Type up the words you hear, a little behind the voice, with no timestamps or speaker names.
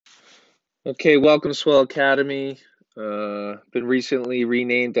Okay, welcome to Swell Academy. Been recently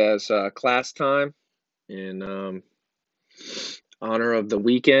renamed as Class Time in honor of the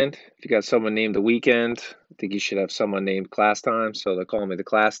weekend. If you got someone named the weekend, I think you should have someone named Class Time, so they're calling me the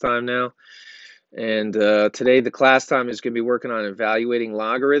Class Time now. And today, the class time is going to be working on evaluating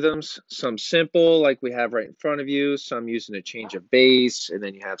logarithms. Some simple, like we have right in front of you, some using a change of base, and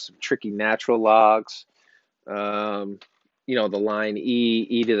then you have some tricky natural logs. Um, the line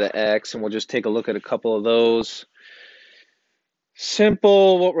e to the x, and we'll just take a look at a couple of those.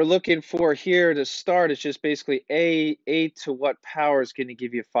 Simple, what we're looking for here to start is just basically a to what power is going to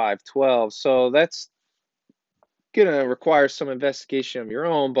give you 512. So that's going to require some investigation of your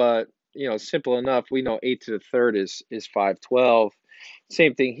own, but simple enough. We know 8 to the third is 512.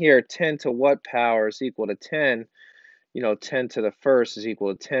 Same thing here, 10 to what power is equal to 10? 10 to the first is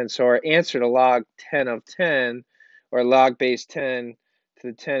equal to 10. So our answer to log 10 of 10 or log base 10 to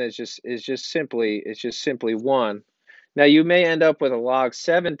the 10 is just simply 1. Now you may end up with a log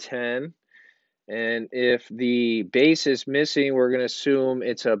 710, and if the base is missing, we're going to assume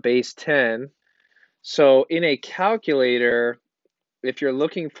it's a base 10. So in a calculator, if you're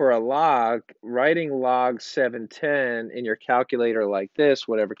looking for a log, writing log 710 in your calculator like this,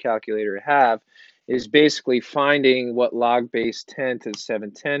 whatever calculator you have, is basically finding what log base 10 to the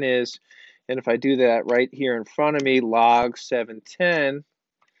 710 is. And if I do that right here in front of me, log 710,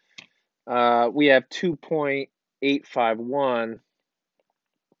 we have 2.851.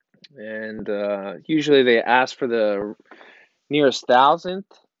 And usually they ask for the nearest thousandth,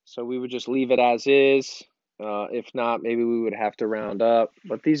 so we would just leave it as is. If not, maybe we would have to round up.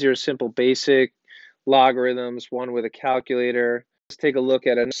 But these are simple, basic logarithms, one with a calculator. Let's take a look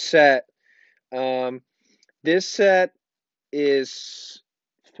at a set. This set is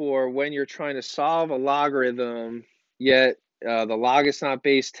for when you're trying to solve a logarithm, yet the log is not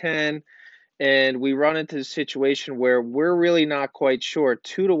base 10, and we run into the situation where we're really not quite sure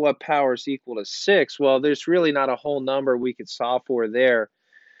 2 to what power is equal to 6. Well, there's really not a whole number we could solve for there.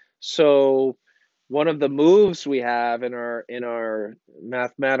 So one of the moves we have in our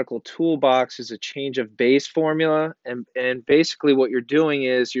mathematical toolbox is a change of base formula, and basically what you're doing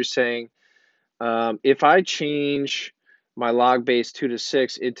is you're saying, if I change my log base 2 to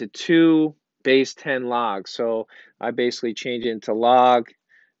 6 into 2 base 10 logs, so I basically change it into log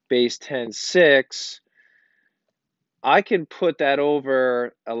base 10 6, I can put that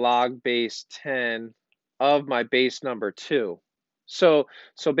over a log base 10 of my base number 2. So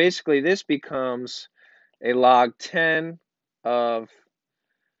basically this becomes a log 10 of,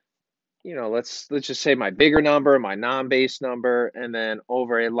 let's just say my bigger number, my non-base number, and then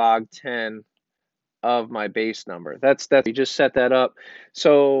over a log 10 of my base number. That's you just set that up.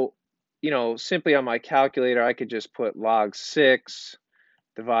 So, simply on my calculator, I could just put log 6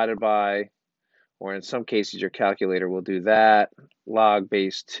 divided by, or in some cases your calculator will do that, log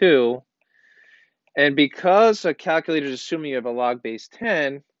base 2. And because a calculator is assuming you have a log base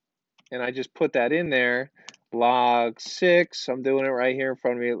 10, and I just put that in there, log 6, I'm doing it right here in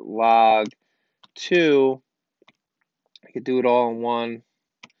front of me, log 2, I could do it all in one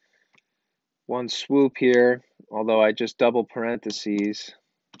swoop here, although I just double parentheses.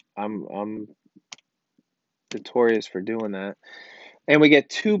 I'm notorious for doing that. And we get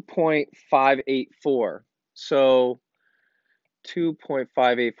 2.584. So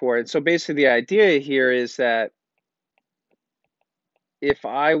 2.584. And so basically the idea here is that if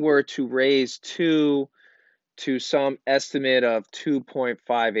I were to raise 2 to some estimate of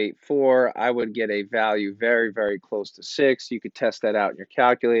 2.584, I would get a value very, very close to 6. You could test that out in your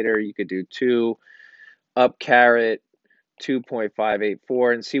calculator. You could do 2 up caret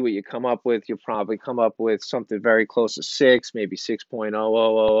 2.584 and see what you come up with. You'll probably come up with something very close to 6, maybe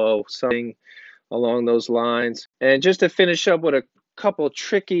 6.0000, something along those lines. And just to finish up with a couple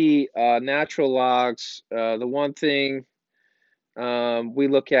tricky natural logs, the one thing we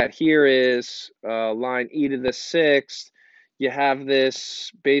look at here is line e to the sixth. You have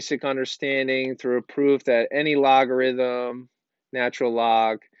this basic understanding through a proof that any logarithm, natural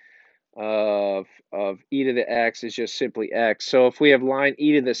log of e to the x is just simply x. So if we have line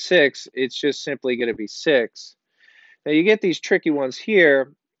e to the sixth, it's just simply going to be 6. Now you get these tricky ones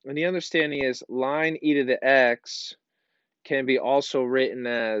here, and the understanding is line e to the x can be also written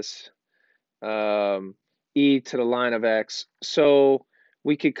as e to the line of x. So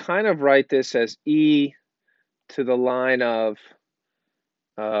we could kind of write this as e to the line of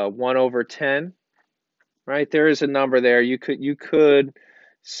 1 over 10, right? There is a number there. You could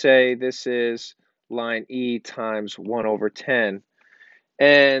say this is line e times 1 over 10.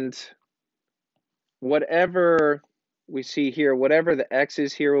 And whatever we see here, whatever the x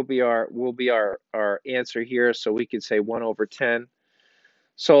is here will be our answer here. So we could say 1 over 10.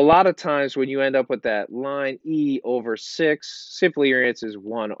 So a lot of times when you end up with that line e over 6, simply your answer is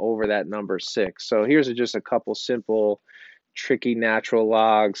 1 over that number 6. So here's just a couple simple, tricky natural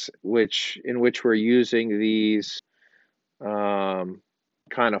logs, in which we're using these kind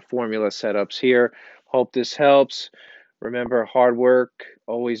of formula setups here. Hope this helps. Remember, hard work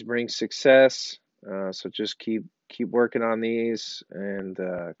always brings success. So just keep working on these and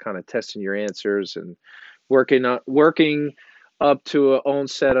kind of testing your answers and working up to a own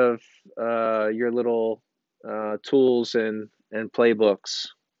set of your little tools and playbooks.